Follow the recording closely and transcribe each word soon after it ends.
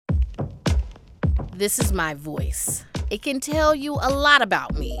This is my voice. It can tell you a lot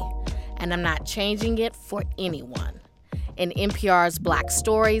about me, and I'm not changing it for anyone. In NPR's Black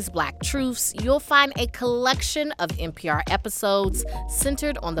Stories, Black Truths, you'll find a collection of NPR episodes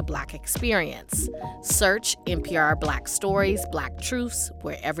centered on the Black experience. Search NPR Black Stories, Black Truths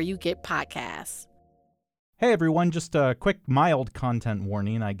wherever you get podcasts. Hey everyone, just a quick mild content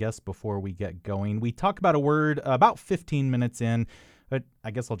warning, I guess, before we get going. We talk about a word about 15 minutes in, but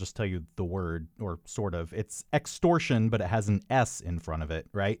I guess I'll just tell you the word, or sort of. It's extortion, but it has an S in front of it,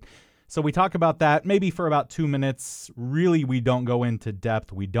 right? So we talk about that maybe for about 2 minutes. Really, we don't go into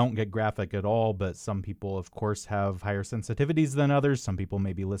depth. We don't get graphic at all, but some people, of course, have higher sensitivities than others. Some people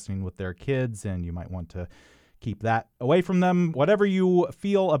may be listening with their kids, and you might want to keep that away from them. Whatever you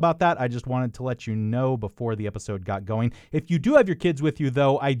feel about that, I just wanted to let you know before the episode got going. If you do have your kids with you,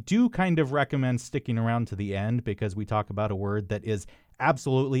 though, I do kind of recommend sticking around to the end because we talk about a word that is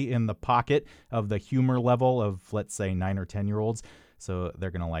absolutely in the pocket of the humor level of, let's say, 9 or 10-year-olds. So they're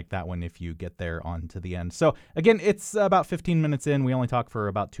going to like that one if you get there on to the end. So again, it's about 15 minutes in. We only talk for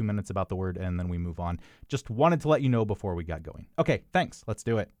about 2 minutes about the word, and then we move on. Just wanted to let you know before we got going. Okay, thanks. Let's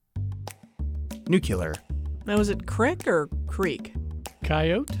do it. Nuclear. Now, is it crick or creek?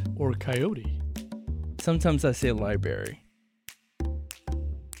 Coyote or coyote? Sometimes I say library.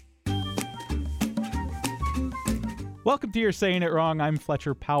 Welcome to You're Saying It Wrong. I'm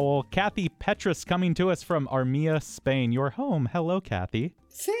Fletcher Powell. Kathy Petrus coming to us from Armia, Spain. Your home. Hello, Kathy.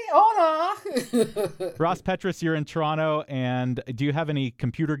 Sí, hola. Ross Petrus, you're in Toronto. And do you have any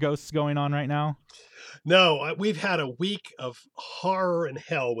computer ghosts going on right now? No, we've had a week of horror and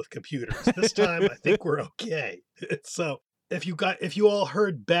hell with computers. This time, I think we're okay. So if you all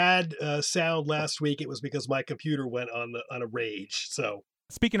heard bad sound last week, it was because my computer went on a rage. So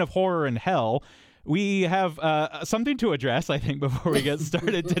speaking of horror and hell, we have something to address, I think, before we get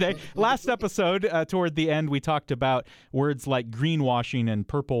started today. Last episode, toward the end, we talked about words like greenwashing and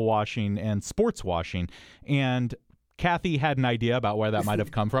purple washing and sports washing. And Kathy had an idea about where that might have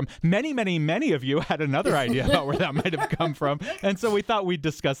come from. Many of you had another idea about where that might have come from. And so we thought we'd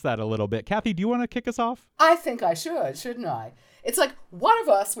discuss that a little bit. Kathy, do you want to kick us off? I think I should, shouldn't I? It's like one of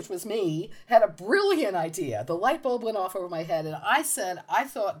us, which was me, had a brilliant idea. The light bulb went off over my head, and I said I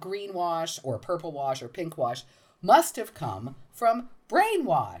thought greenwash or purple wash or pink wash must have come from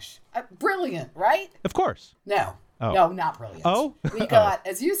brainwash. Brilliant, right? Of course. No. Oh. No, not brilliant. Oh? We got,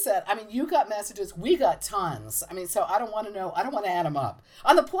 as you said, you got messages. We got tons. So I don't want to know. I don't want to add them up.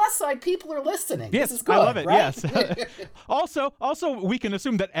 On the plus side, people are listening. Yes, this is good, I love it. Right? Yes. Also, we can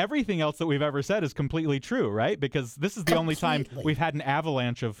assume that everything else that we've ever said is completely true, right? Because this is the only time we've had an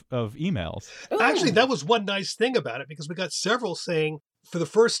avalanche of emails. Ooh. Actually, that was one nice thing about it because we got several saying, for the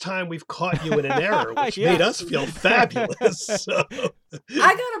first time, we've caught you in an error, which Yeah. made us feel fabulous. So. I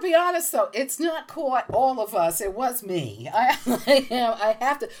gotta be honest, though, it's not caught all of us. It was me. I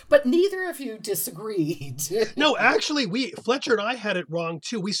have to, but neither of you disagreed. No, actually, Fletcher and I had it wrong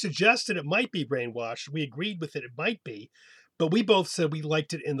too. We suggested it might be brainwashed. We agreed with it might be, but we both said we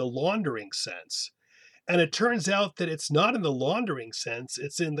liked it in the laundering sense. And it turns out that it's not in the laundering sense.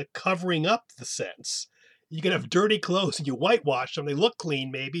 It's in the covering up the sense. You can have dirty clothes and you whitewash them. They look clean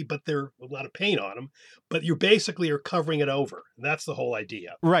maybe, but there's a lot of paint on them. But you basically are covering it over. And that's the whole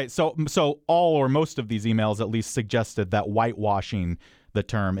idea. Right. So all or most of these emails at least suggested that whitewashing, the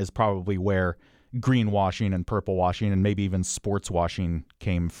term, is probably where greenwashing and purple washing and maybe even sports washing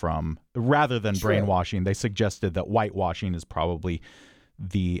came from. Rather than True. brainwashing, they suggested that whitewashing is probably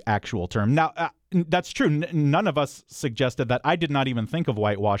the actual term. Now, that's true. None of us suggested that. I did not even think of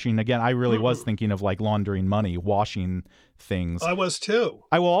whitewashing. Again, I really was thinking of like laundering money, washing things. I was too.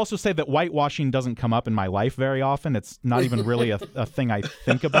 I will also say that whitewashing doesn't come up in my life very often. It's not even really a thing I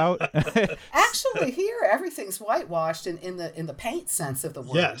think about. Actually, here everything's whitewashed in the paint sense of the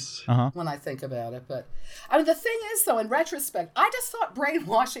word. Yes. When I think about it, but the thing is, though, in retrospect, I just thought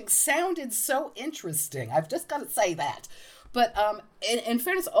brainwashing sounded so interesting. I've just got to say that. But in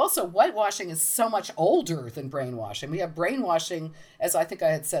fairness, also, whitewashing is so much older than brainwashing. We have brainwashing, as I think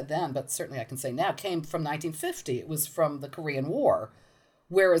I had said then, but certainly I can say now, came from 1950. It was from the Korean War.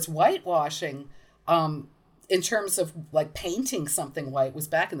 Whereas whitewashing, in terms of like painting something white, was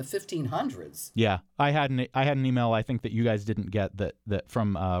back in the 1500s. Yeah, I had an email I think that you guys didn't get that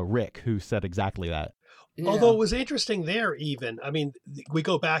from Rick, who said exactly that. Yeah. Although it was interesting there even, we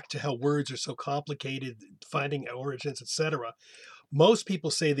go back to how words are so complicated, finding origins, etc. Most people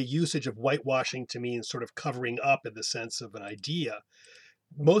say the usage of whitewashing to mean sort of covering up in the sense of an idea.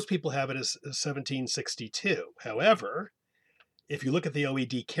 Most people have it as 1762. However, if you look at the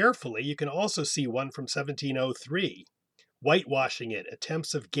OED carefully, you can also see one from 1703, whitewashing it,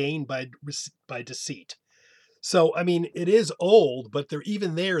 attempts of gain by deceit. So, I mean, it is old, but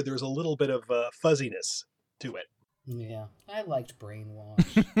there's a little bit of fuzziness to it. Yeah, I liked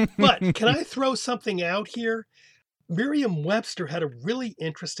brainwash. But can I throw something out here? Merriam-Webster had a really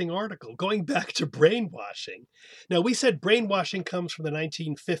interesting article going back to brainwashing. Now, we said brainwashing comes from the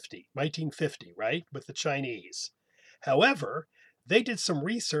 1950, right, with the Chinese. However, they did some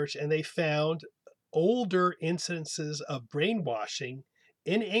research and they found older incidences of brainwashing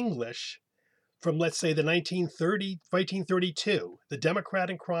in English from, let's say, the 1932, the Democrat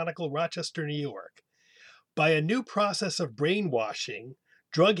and Chronicle, Rochester, New York. By a new process of brainwashing,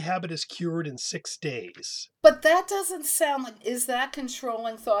 drug habit is cured in 6 days. But that doesn't sound like, is that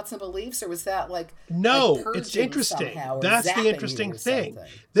controlling thoughts and beliefs, or was that like No, like it's purging interesting. somehow, or That's zapping the interesting you or thing.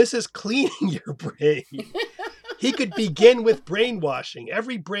 something? This is cleaning your brain. He could begin with brainwashing.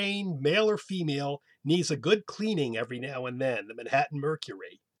 Every brain, male or female, needs a good cleaning every now and then, the Manhattan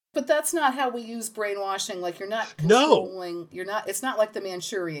Mercury. But that's not how we use brainwashing. Like, you're not No. controlling, it's not like the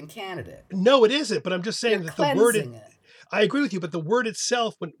Manchurian Candidate. No, it isn't, but I'm just saying You're that the word... cleansing it. I agree with you, but the word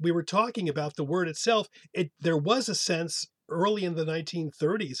itself, when we were talking about the word itself, there was a sense early in the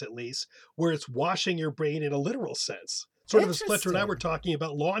 1930s, at least, where it's washing your brain in a literal sense. Sort of as Fletcher and I were talking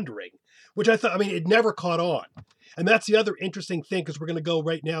about laundering, which I thought, it never caught on. And that's the other interesting thing, because we're going to go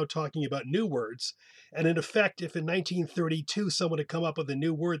right now talking about new words. And in effect, if in 1932 someone had come up with a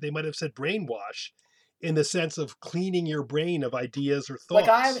new word, they might have said brainwash, in the sense of cleaning your brain of ideas or thoughts. Like,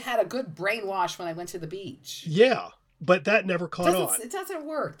 I had a good brainwash when I went to the beach. Yeah. But that never caught on. It doesn't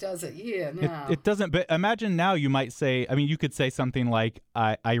work, does it? Yeah, no. It doesn't. But imagine now you might say, you could say something like,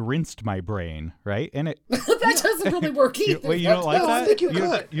 I rinsed my brain, right? And it that doesn't really work either. Wait, you don't like that? I think you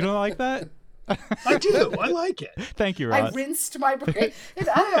could. You don't like that? I do. I like it. Thank you, Ross. I rinsed my brain. I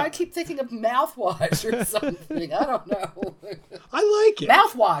don't know. I keep thinking of mouthwash or something. I don't know. I like it.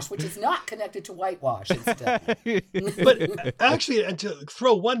 Mouthwash, which is not connected to whitewash, incidentally. But actually, and to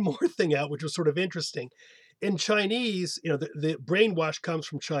throw one more thing out, which was sort of interesting, in Chinese, the brainwash comes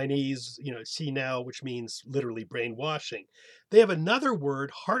from Chinese, see now, which means literally brainwashing. They have another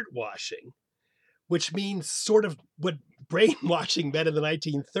word, heartwashing, which means sort of what brainwashing meant in the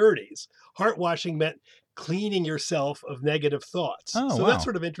 1930s. Heartwashing meant cleaning yourself of negative thoughts. Oh, so wow. that's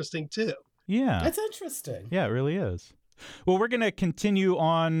sort of interesting too. Yeah. That's interesting. Yeah, it really is. Well, we're going to continue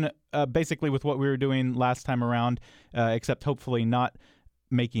on basically with what we were doing last time around, except hopefully not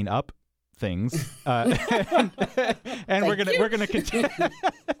making up things. And we're going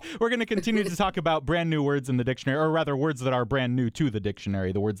to continue to talk about brand new words in the dictionary, or rather words that are brand new to the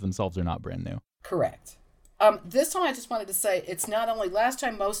dictionary. The words themselves are not brand new. Correct. This time I just wanted to say, it's not only, last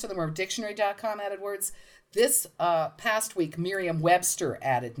time most of them are dictionary.com added words. This past week, Merriam-Webster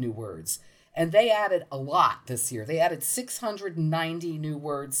added new words. And they added a lot this year. They added 690 new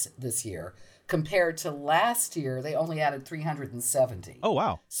words this year. Compared to last year, they only added 370. Oh,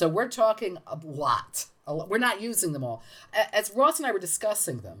 wow. So we're talking a lot. We're not using them all. As Ross and I were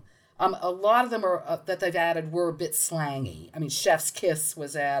discussing them, a lot of them are that they've added were a bit slangy. Chef's kiss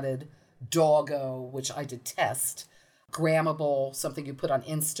was added. Doggo, which I detest. Grammable, something you put on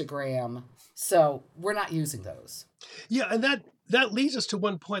Instagram. So we're not using those. Yeah, and that leads us to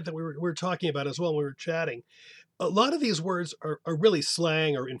one point that we were talking about as well when we were chatting. A lot of these words are really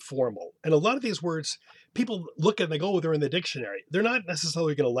slang or informal. And a lot of these words, people look at and they go, oh, they're in the dictionary. They're not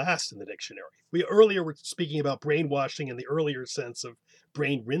necessarily going to last in the dictionary. We earlier were speaking about brainwashing in the earlier sense of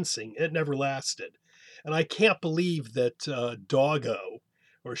brain rinsing. It never lasted. And I can't believe that doggo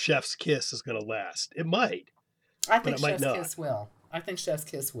or chef's kiss is going to last. It might. I think but it chef's might not. kiss will. I think chef's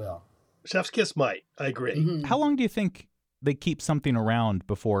kiss will. Chef's kiss might. I agree. Mm-hmm. How long do you think they keep something around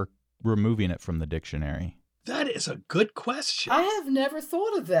before removing it from the dictionary? That is a good question. I have never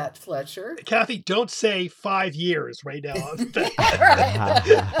thought of that, Fletcher. Kathy, don't say 5 years right now.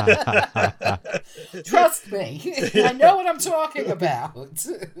 Trust me. I know what I'm talking about.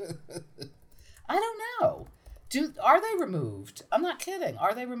 I don't know. Are they removed? I'm not kidding.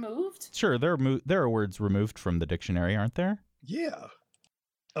 Are they removed? Sure, there are words removed from the dictionary, aren't there? Yeah.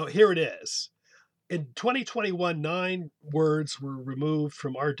 Oh, here it is. In 2021, 9 words were removed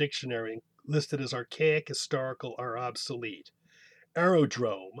from our dictionary, listed as archaic, historical, or obsolete.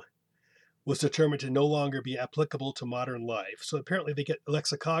 Aerodrome was determined to no longer be applicable to modern life. So apparently they get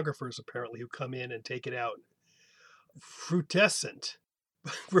lexicographers who come in and take it out. Frutescent,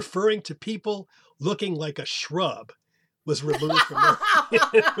 referring to people looking like a shrub, was removed from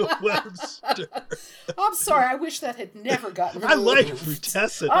Webster. I'm sorry. I wish that had never gotten I removed. like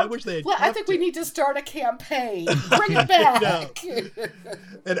frutescent. I wish they had Well, I kept think we it. need to start a campaign. Bring it back. No.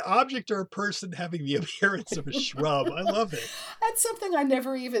 An object or a person having the appearance of a shrub. I love it. That's something I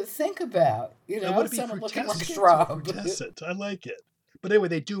never even think about. You And know, would it be someone looking like a frutescent or shrub. frutescent? I like it. But anyway,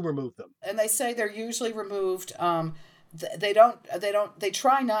 they do remove them. And they say they're usually removed. They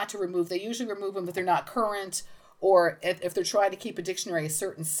try not to remove. They usually remove them if they're not current, or if they're trying to keep a dictionary a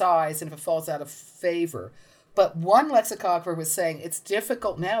certain size, and if it falls out of favor. But one lexicographer was saying it's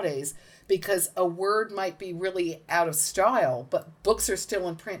difficult nowadays because a word might be really out of style, but books are still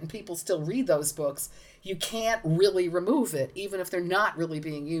in print and people still read those books. You can't really remove it, even if they're not really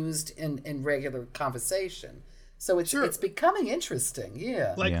being used in regular conversation. So it's becoming interesting,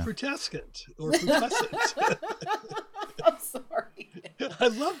 yeah. Like frutescent or frutescent. I'm sorry. I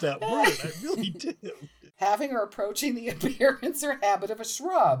love that word. I really do. Having or approaching the appearance or habit of a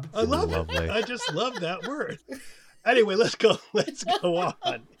shrub. I love it. I just love that word. Anyway, let's go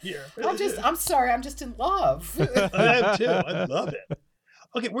on here. I'm sorry, I'm just in love. I am too. I love it.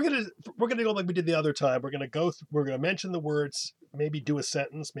 Okay, we're gonna go like we did the other time. We're gonna mention the words, maybe do a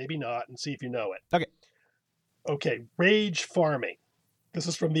sentence, maybe not, and see if you know it. Okay, rage farming. This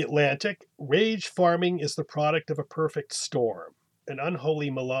is from The Atlantic. Rage farming is the product of a perfect storm, an unholy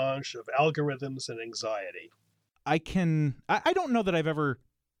melange of algorithms and anxiety. I don't know that I've ever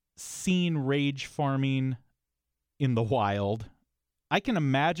seen rage farming in the wild. I can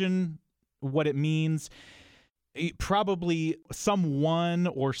imagine what it means. Probably someone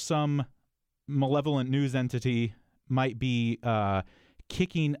or some malevolent news entity might be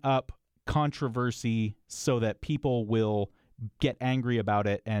kicking up controversy so that people will get angry about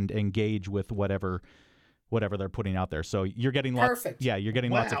it and engage with whatever they're putting out there. So you're getting lots. Perfect. Yeah, you're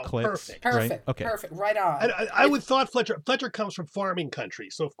getting lots of clicks. Perfect. Right? Perfect. Okay. Perfect. Right on. I would thought Fletcher comes from farming country,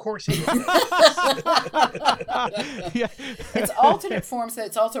 so of course he would know. Yeah. It's alternate forms. That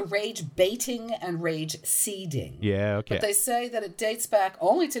it's also rage baiting and rage seeding. Yeah. Okay. But they say that it dates back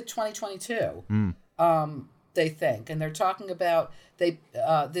only to 2022. They think, and they're talking about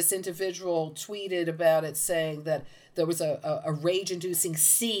this individual tweeted about it, saying that there was a rage-inducing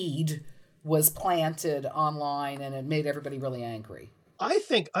seed was planted online, and it made everybody really angry. I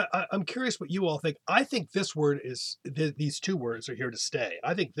think I'm curious what you all think. I think this word these two words are here to stay.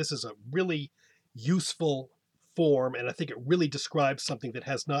 I think this is a really useful form, and I think it really describes something that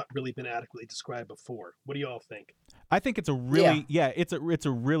has not really been adequately described before. What do you all think? I think it's a really it's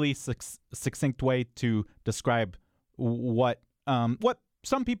a really succinct way to describe what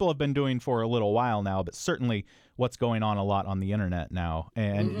some people have been doing for a little while now, but certainly what's going on a lot on the internet now.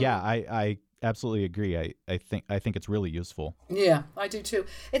 And I absolutely agree. I think it's really useful. Yeah, I do too.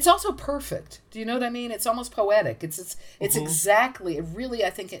 It's also perfect. Do you know what I mean? It's almost poetic. It's exactly. It really, I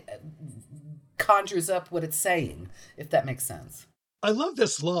think it conjures up what it's saying, if that makes sense. I love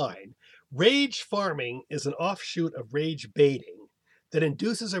this line. Rage farming is an offshoot of rage baiting that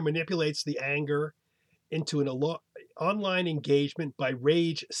induces or manipulates the anger into an online engagement by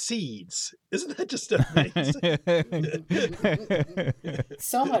rage seeds. Isn't that just amazing?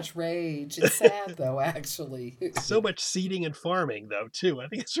 So much rage. It's sad, though, actually. So much seeding and farming, though, too. I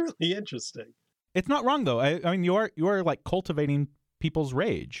think it's really interesting. It's not wrong, though. I mean, you are like cultivating people's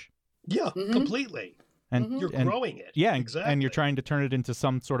rage. Yeah, completely. And you're growing it. Yeah, exactly. And you're trying to turn it into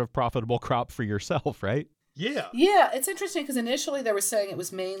some sort of profitable crop for yourself, right? Yeah. Yeah, it's interesting because initially they were saying it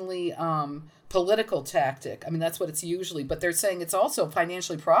was mainly political tactic. I mean, that's what it's usually, but they're saying it's also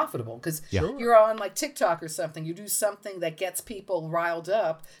financially profitable because you're on like TikTok or something. You do something that gets people riled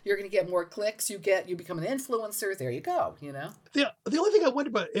up. You're going to get more clicks. You become an influencer. There you go. You know. The only thing I wonder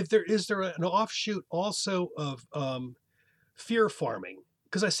about is there an offshoot also of fear farming,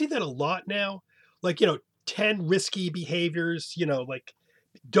 because I see that a lot now. Like 10 risky behaviors. Like.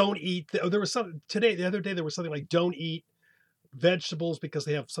 Don't eat. There was something today. The other day there was something like don't eat vegetables because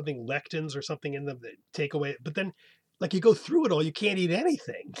they have something lectins or something in them that take away. But then, like you go through it all, you can't eat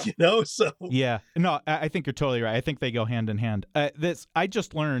anything. So yeah. No, I think you're totally right. I think they go hand in hand. This I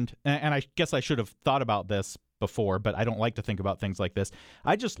just learned, and I guess I should have thought about this before, but I don't like to think about things like this.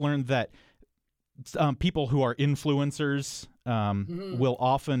 I just learned that people who are influencers will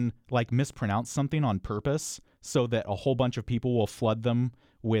often like mispronounce something on purpose, so that a whole bunch of people will flood them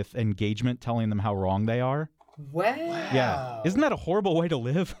with engagement telling them how wrong they are. Wow. Yeah. Isn't that a horrible way to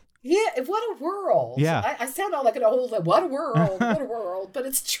live? Yeah, what a world. Yeah. I sound like an old, what a world, but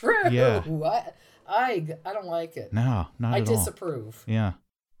it's true. Yeah. I don't like it. No, not at all. I disapprove. Yeah.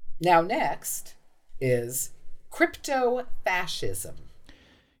 Now next is crypto-fascism.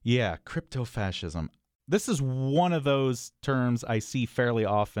 Yeah, crypto-fascism. this is one of those terms I see fairly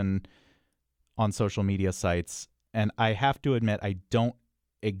often on social media sites, and I have to admit I don't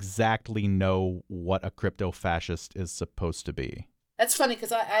exactly know what a crypto-fascist is supposed to be. That's funny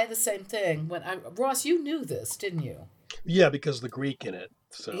because I had the same thing. Ross, you knew this, didn't you? Yeah, because of the Greek in it.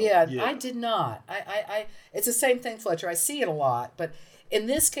 So Yeah, I did not. It's the same thing, Fletcher. I see it a lot, but in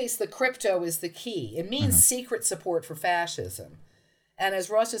this case, the crypto is the key. It means secret support for fascism. And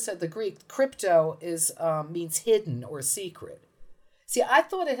as Ross just said, the Greek crypto means hidden or secret. See, I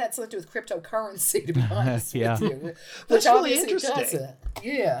thought it had something to do with cryptocurrency, to be honest Yeah. with you. That's Which really obviously interesting. doesn't.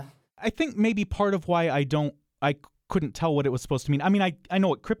 Yeah. I think maybe part of why I couldn't tell what it was supposed to mean. I mean, I know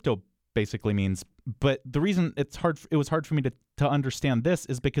what crypto basically means, but the reason it was hard for me to understand this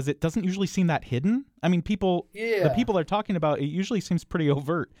is because it doesn't usually seem that hidden. I mean, the people they're talking about, it usually seems pretty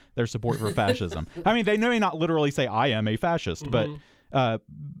overt, their support for fascism. I mean, they may not literally say, I am a fascist, but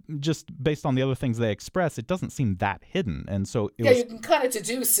just based on the other things they express, it doesn't seem that hidden. And so you can kind of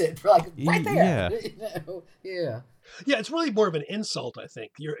deduce it, like right there. Yeah. You know? Yeah. Yeah, it's really more of an insult, I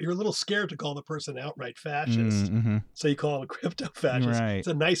think. You're a little scared to call the person outright fascist, so you call him a crypto-fascist. Right. It's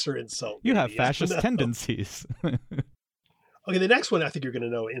a nicer insult. you have maybe. fascist No. tendencies. Okay, the next one I think you're going to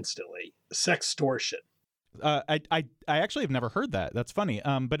know instantly. Sextortion. I actually have never heard that. That's funny.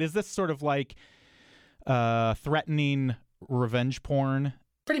 But is this sort of like threatening revenge porn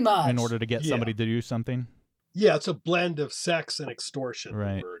Pretty much. in order to get somebody to do something? Yeah, it's a blend of sex and extortion.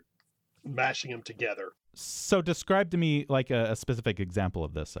 Right. We're mashing them together. So describe to me like a specific example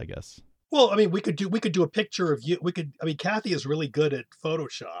of this, I guess. Well, I mean, we could do a picture of you. Kathy is really good at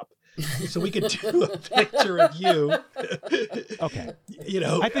Photoshop. So we could do a picture of you. Okay.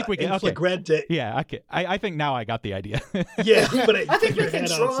 I think we can. in Okay. flagrante. Yeah, okay. I think now I got the idea. Yeah, but I think we can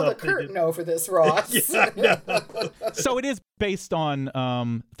draw the curtain over this, Ross. Yeah, I know. So it is based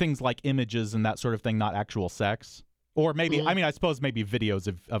on things like images and that sort of thing, not actual sex. Or maybe, I mean, I suppose maybe videos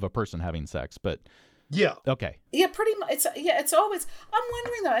of a person having sex, but Yeah. okay. Yeah, pretty much. It's always. I'm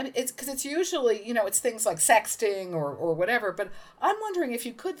wondering though. I mean, it's because it's usually it's things like sexting or whatever. But I'm wondering if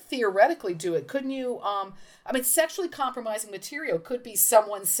you could theoretically do it. Couldn't you? I mean, sexually compromising material could be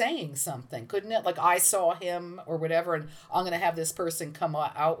someone saying something, couldn't it? Like I saw him or whatever, and I'm going to have this person come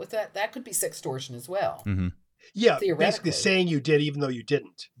out with that. That could be sextortion as well. Mm-hmm. Yeah, basically saying you did even though you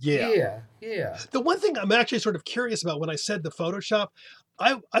didn't. Yeah. Yeah. The one thing I'm actually sort of curious about when I said the Photoshop,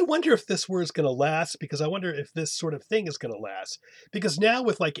 I wonder if this word is going to last, because I wonder if this sort of thing is going to last. Because now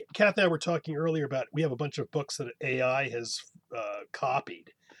with, like, Kath and I were talking earlier about, we have a bunch of books that AI has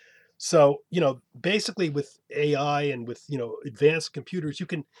copied. So, basically with AI and with, advanced computers, you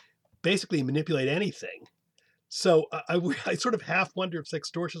can basically manipulate anything. So I sort of half wonder if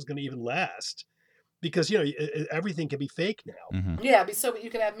sextortion is going to even last. Because, everything can be fake now. Mm-hmm. Yeah, so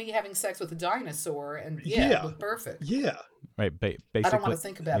you could have me having sex with a dinosaur, and it look perfect. Yeah. Right. Basically, I don't want to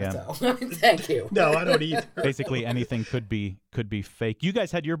think about it though. Thank you. No, I don't either. Basically, anything could be fake. You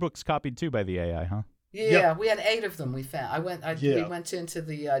guys had your books copied too by the AI, huh? Yeah, we had 8 of them. We found. We went into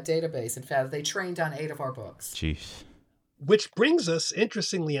the database and found they trained on 8 of our books. Jeez. Which brings us,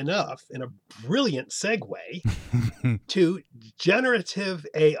 interestingly enough, in a brilliant segue, to generative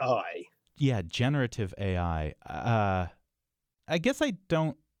AI. Yeah, generative AI. I guess I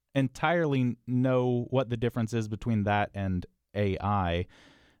don't entirely know what the difference is between that and AI.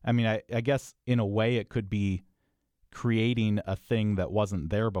 I mean, I guess in a way it could be creating a thing that wasn't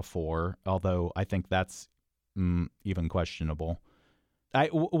there before, although I think that's even questionable.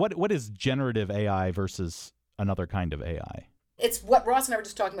 What is generative AI versus another kind of AI? It's what Ross and I were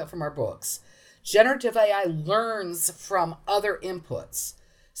just talking about from our books. Generative AI learns from other inputs.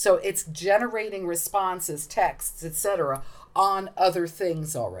 So it's generating responses, texts, etc., on other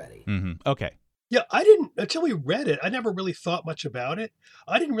things already. Mm-hmm. Okay. Yeah, I didn't, until we read it, I never really thought much about it.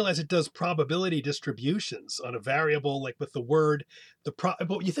 I didn't realize it does probability distributions on a variable, like with the word,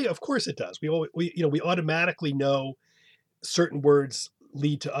 but you think, of course it does. We automatically know certain words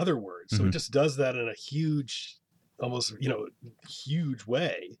lead to other words. So it just does that in a huge, almost, huge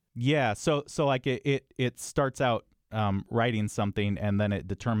way. Yeah. So like it starts out writing something, and then it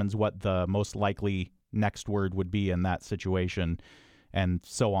determines what the most likely next word would be in that situation, and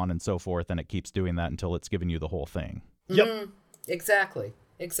so on and so forth, and it keeps doing that until it's given you the whole thing. Yep. Mm-hmm. Exactly.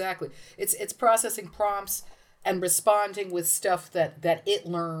 It's processing prompts and responding with stuff that it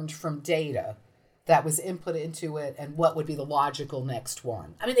learned from data that was input into it, and what would be the logical next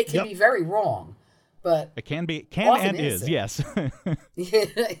one. I mean, it can be very wrong, but it can often and is, yes.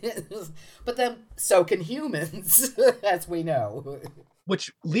 But then so can humans, as we know.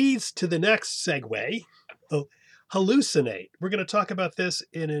 Which leads to the next segue, hallucinate. We're going to talk about this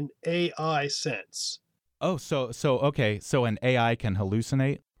in an AI sense. Oh, so okay, so an AI can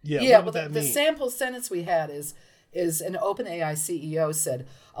hallucinate? Yeah, what would well, that the mean? sample sentence we had is an OpenAI CEO said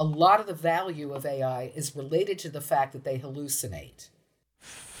a lot of the value of AI is related to the fact that they hallucinate.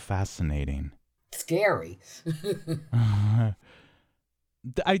 Fascinating. Scary.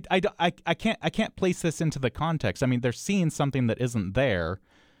 I can't place this into the context. I mean, they're seeing something that isn't there,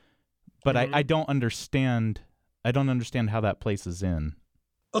 but I don't understand. I don't understand how that places in.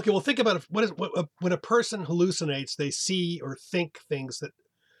 Okay, well, think about when a person hallucinates, they see or think things that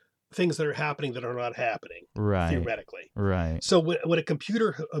are happening that are not happening, Right. theoretically. Right. So when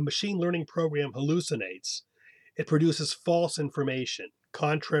a machine learning program hallucinates, it produces false information,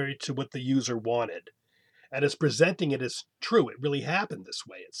 contrary to what the user wanted, and it's presenting it as true. It really happened this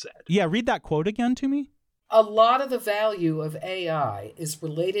way, it said. Yeah, read that quote again to me. A lot of the value of AI is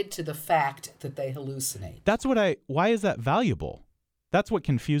related to the fact that they hallucinate. Why is that valuable? That's what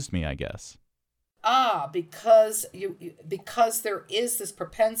confused me, I guess. Because because there is this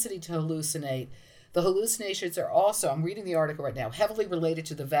propensity to hallucinate. The hallucinations are also, I'm reading the article right now, heavily related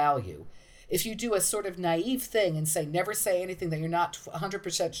to the value. If you do a sort of naive thing and say never say anything that you're not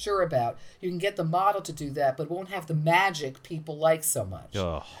 100% sure about, you can get the model to do that, but it won't have the magic people like so much.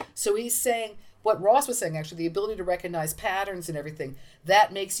 Ugh. So he's saying, what Ross was saying, actually, the ability to recognize patterns and everything,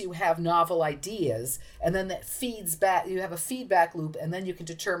 that makes you have novel ideas, and then that feeds back, you have a feedback loop, and then you can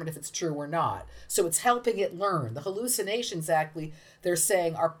determine if it's true or not. So it's helping it learn. The hallucinations, actually, they're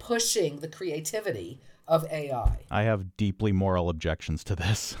saying, are pushing the creativity of AI. I have deeply moral objections to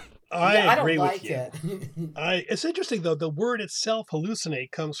this. I agree don't with like you. it. It's interesting, though. The word itself,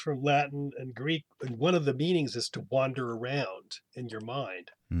 hallucinate, comes from Latin and Greek, and one of the meanings is to wander around in your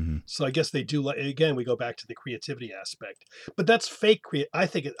mind. Mm-hmm. So I guess they do. Again, we go back to the creativity aspect, but that's fake. I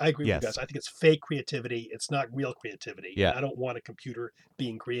agree with you guys. I think it's fake creativity. It's not real creativity. Yeah. And I don't want a computer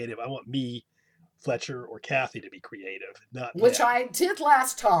being creative. I want me, Fletcher, or Kathy to be creative, not Which them. I did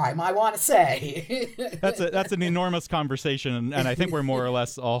last time, I want to say. That's an enormous conversation, and I think we're more or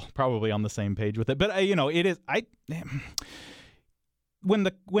less all probably on the same page with it. But it is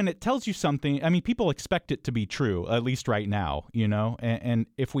when it tells you something. I mean, people expect it to be true, at least right now, And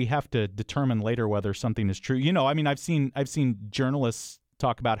if we have to determine later whether something is true, I mean, I've seen journalists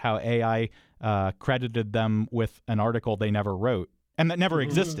talk about how AI credited them with an article they never wrote. And that never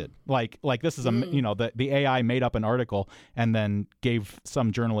existed. Like this is the AI made up an article and then gave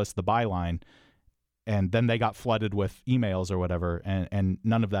some journalist the byline, and then they got flooded with emails or whatever, and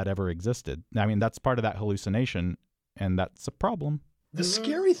none of that ever existed. I mean, that's part of that hallucination, and that's a problem. The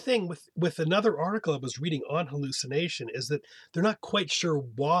scary thing with another article I was reading on hallucination is that they're not quite sure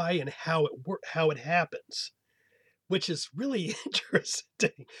why and how it happens, which is really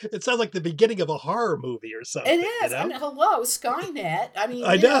interesting. It sounds like the beginning of a horror movie or something. It is. And hello, Skynet. I mean,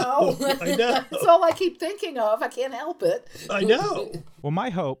 I know. That's all I keep thinking of. I can't help it. I know. Well, my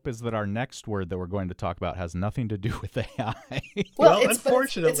hope is that our next word that we're going to talk about has nothing to do with AI. Well,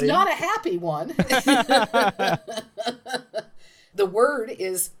 unfortunately. It's not a happy one. The word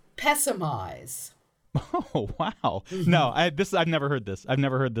is pessimize. Oh, wow. No, I've never heard this. I've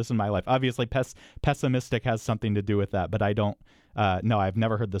never heard this in my life. Obviously, pessimistic has something to do with that, but I don't. No, I've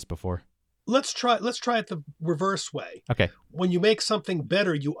never heard this before. Let's try it the reverse way. Okay. When you make something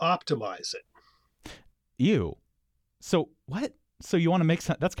better, you optimize it. So what? So you want to make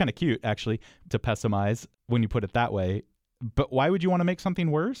that's kind of cute, actually, to pessimize when you put it that way. But why would you want to make something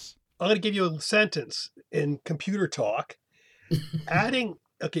worse? I'm going to give you a sentence in computer talk.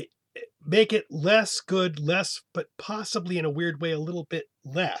 Make it less good, but possibly in a weird way, a little bit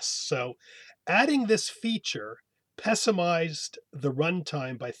less. So adding this feature pessimized the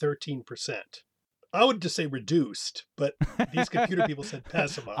runtime by 13%. I would just say reduced, but these computer people said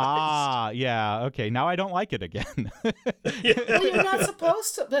pessimized. Yeah. Okay. Now I don't like it again. Well, you're not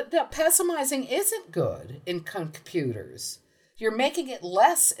supposed to. That pessimizing isn't good in computers. You're making it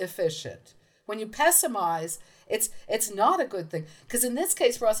less efficient. When you pessimize, it's not a good thing. Because in this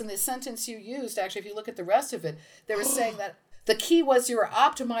case, Ross, in the sentence you used, actually, if you look at the rest of it, they were saying that the key was you were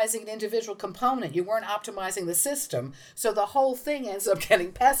optimizing an individual component. You weren't optimizing the system. So the whole thing ends up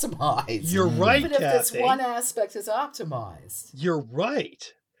getting pessimized. You're right, even if Kathy. this one aspect is optimized. You're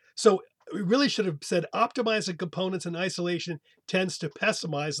right. So we really should have said optimizing components in isolation tends to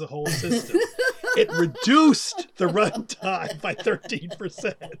pessimize the whole system. It reduced the runtime by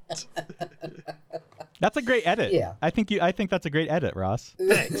 13%. That's a great edit. Yeah. I think that's a great edit, Ross.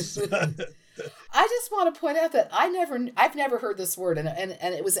 Thanks. I just want to point out that I've never heard this word, and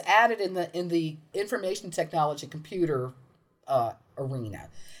it was added in the information technology computer arena.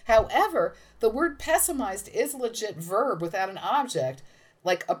 However, the word pessimized is a legit verb without an object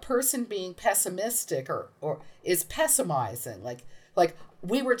like a person being pessimistic or is pessimizing. Like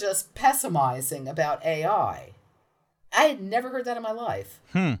we were just pessimizing about AI. I had never heard that in my life.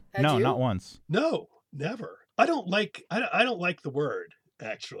 No, you? not once. No, never. I don't like the word,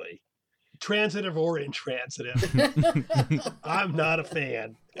 actually. Transitive or intransitive. I'm not a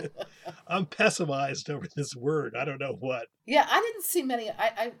fan. I'm pessimized over this word. I don't know what. Yeah, I didn't see many.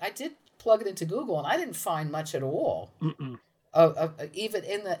 I did plug it into Google, and I didn't find much at all. Even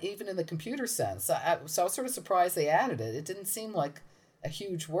in the computer sense. So I was sort of surprised they added it. It didn't seem like a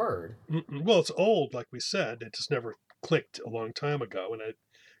huge word. Well, it's old, like we said. It just never clicked a long time ago, and I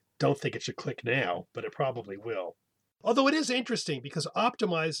don't think it should click now, but it probably will. Although it is interesting because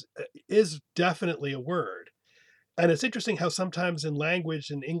optimize is definitely a word. And it's interesting how sometimes in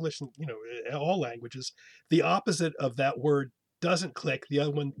language, in English, you know, all languages, the opposite of that word doesn't click, the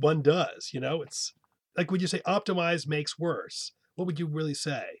other one does. You know, it's like when you say optimize makes worse. What would you really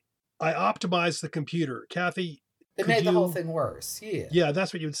say? I optimized the computer. Kathy, It made the whole thing worse. Yeah. Yeah,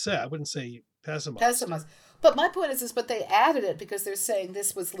 that's what you would say. I wouldn't say pessimized. But my point is but they added it because they're saying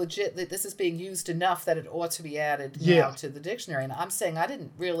this was legit, that this is being used enough that it ought to be added now to the dictionary. And I'm saying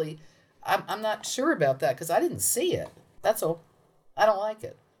I'm not sure about that because I didn't see it. That's all. I don't like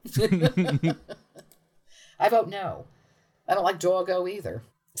it. I vote no. I don't like doggo either.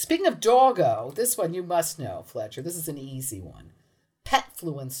 Speaking of doggo, this one you must know, Fletcher. This is an easy one.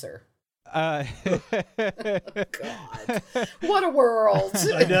 Petfluencer. God, what a world!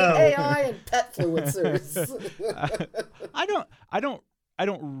 I know. AI and petfluencers.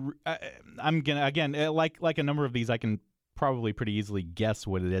 I'm gonna again like a number of these. I can probably pretty easily guess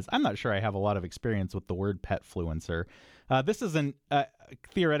what it is. I'm not sure I have a lot of experience with the word petfluencer. This is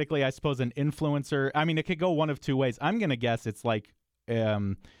theoretically, I suppose, an influencer. I mean, it could go one of two ways. I'm gonna guess it's like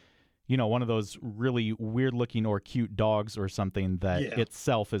one of those really weird looking or cute dogs or something that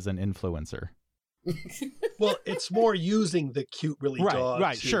itself is an influencer. Well, it's more using the cute, really dogs.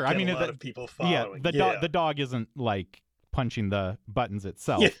 Right, sure. I mean, a lot of people following. The dog isn't like punching the buttons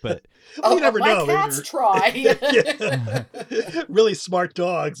itself, but you never know. My cats try. Really smart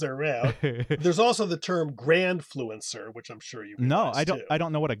dogs are around. There's also the term grandfluencer, which I'm sure you No, I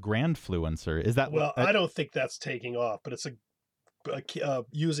don't know what a grandfluencer is. That I don't think that's taking off, but it's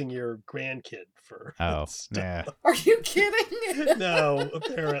using your grandkid for yeah. Are you kidding? No,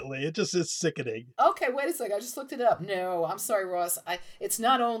 apparently it just is sickening. Okay, wait a second. I just looked it up. No, I'm sorry, Ross. It's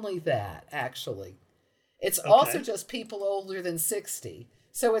not only that, actually. It's also just people older than 60.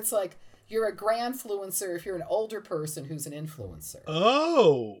 So it's like you're a grandfluencer if you're an older person who's an influencer.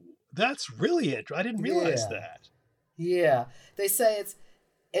 Oh, that's really interesting. I didn't realize that. Yeah. They say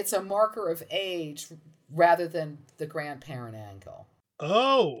it's a marker of age rather than the grandparent angle.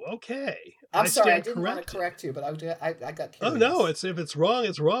 Oh, okay. I'm sorry, I didn't want to correct you, but I got curious. Oh, no, if it's wrong,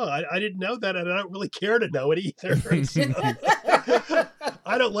 it's wrong. I didn't know that, and I don't really care to know it either.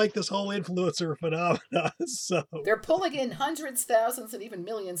 I don't like this whole influencer phenomenon. So they're pulling in hundreds, thousands, and even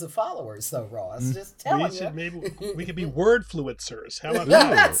millions of followers, though, Ross. Just telling you. Maybe we could be wordfluencers. How about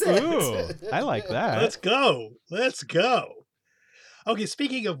that? That's it. Ooh, I like that. Let's go. Okay,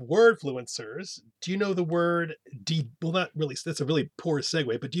 speaking of wordfluencers, do you know the word well, not really, that's a really poor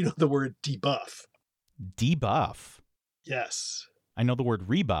segue, but do you know the word debuff? Debuff? Yes. I know the word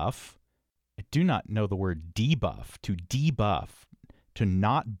rebuff. I do not know the word debuff. To debuff, to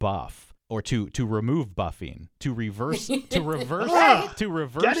not buff, or to remove buffing, to reverse a buffing. To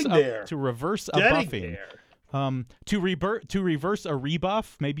reverse a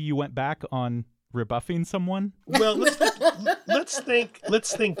rebuff. Maybe you went back on rebuffing someone. Well, let's think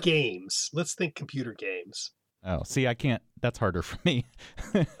games. Let's think computer games. Oh, see, I can't. That's harder for me.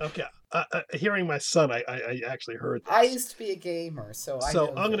 Okay, hearing my son, I actually heard this. I used to be a gamer, so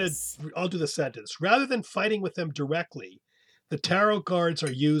I'll do the sentence. Rather than fighting with them directly, the tarot cards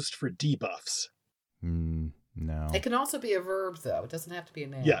are used for debuffs. No. It can also be a verb, though. It doesn't have to be a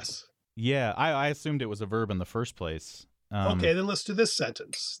noun. Yes. Yeah, I assumed it was a verb in the first place. Okay, then let's do this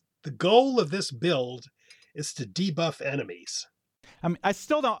sentence. The goal of this build is to debuff enemies. I mean, I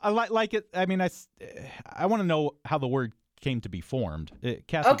still don't. I like it. I mean, I want to know how the word came to be formed.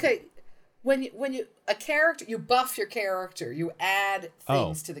 Kathy. Okay, when you a character, you buff your character. You add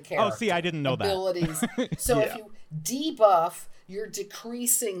things to the character. Oh, see, I didn't know abilities. That. So if you debuff, you're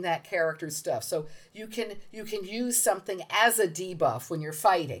decreasing that character's stuff. So you can use something as a debuff when you're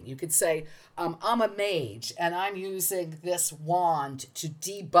fighting. You could say, I'm a mage and I'm using this wand to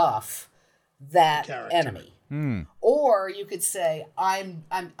debuff that enemy. Or you could say, I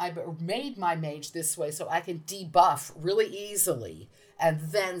made my mage this way so I can debuff really easily and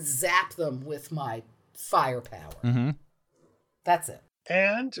then zap them with my firepower. Mm-hmm. That's it.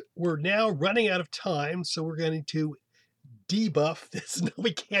 And we're now running out of time, so we're going to debuff this. No,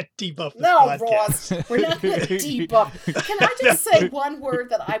 we can't debuff this No, podcast. Ross, we're not going to debuff. Can I just say one word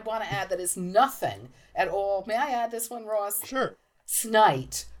that I want to add that is nothing at all? May I add this one, Ross? Sure.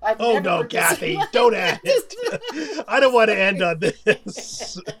 Snite. Oh, no, Kathy, don't add it. I don't want to end on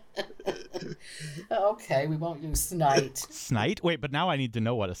this. Okay, we won't use snite. Snite? Wait, but now I need to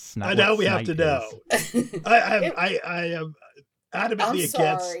know what a snite. I know we have to snite know. is. I am I'm adamantly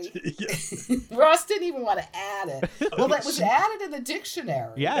sorry. against. Ross didn't even want to add it. Well, that was added in the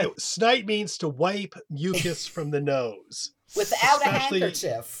dictionary. Yeah. Snite means to wipe mucus from the nose. Without a Especially-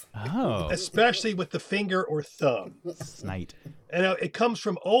 handkerchief. Oh, Especially with the finger or thumb. snite. And it comes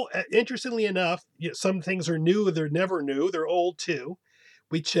from, interestingly enough, some things are new, they're never new, they're old too.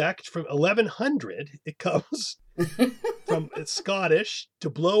 We checked from 1100, it comes from it's Scottish, to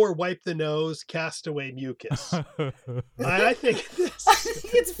blow or wipe the nose, cast away mucus. I think this. I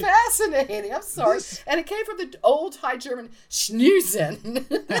think it's fascinating. I'm sorry. And it came from the old High German schnoozen.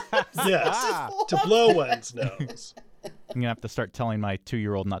 Yes, to blow one's nose. I'm going to have to start telling my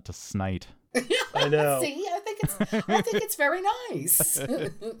 2-year-old not to snite. I know. See, I think it's very nice.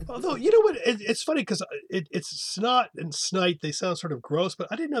 Although, you know what? It's funny because it's snot and snite. They sound sort of gross, but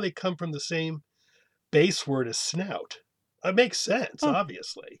I didn't know they come from the same base word as snout. It makes sense,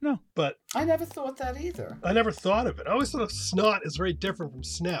 obviously. No. But I never thought that either. I never thought of it. I always thought of snot is very different from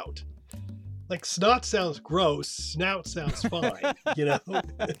snout. Like snot sounds gross, snout sounds fine, you know?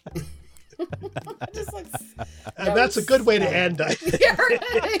 Just like, And that's a good way to end, I think. Yeah, right.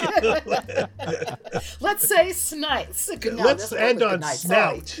 Let's say snite. No, Let's this end wasn't on good night,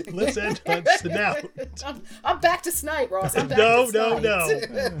 snout. sorry. Let's end on snout. I'm back to snite, Ross. I'm back No, to no,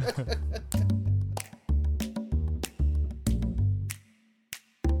 snite.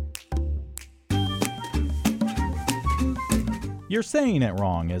 You're Saying It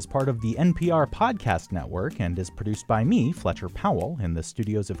Wrong is part of the NPR Podcast Network and is produced by me, Fletcher Powell, in the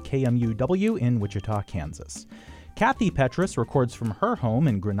studios of KMUW in Wichita, Kansas. Kathy Petrus records from her home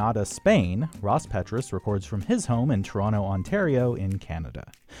in Granada, Spain. Ross Petrus records from his home in Toronto, Ontario, in Canada.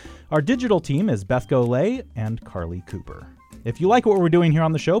 Our digital team is Beth Golay and Carly Cooper. If you like what we're doing here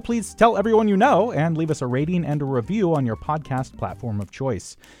on the show, please tell everyone you know and leave us a rating and a review on your podcast platform of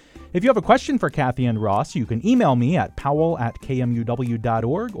choice. If you have a question for Kathy and Ross, you can email me at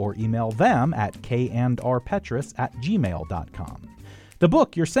powell@kmuw.org or email them at kandrpetrus@gmail.com. The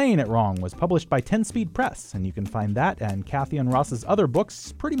book, You're Saying It Wrong, was published by 10 Speed Press, and you can find that and Kathy and Ross's other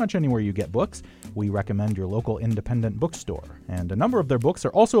books pretty much anywhere you get books. We recommend your local independent bookstore. And a number of their books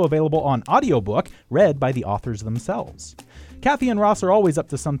are also available on audiobook, read by the authors themselves. Kathy and Ross are always up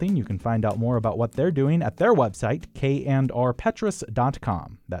to something. You can find out more about what they're doing at their website,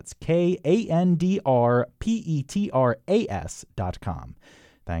 kandrpetrus.com. That's KANDRPETRAS.com.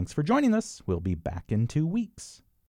 Thanks for joining us. We'll be back in 2 weeks.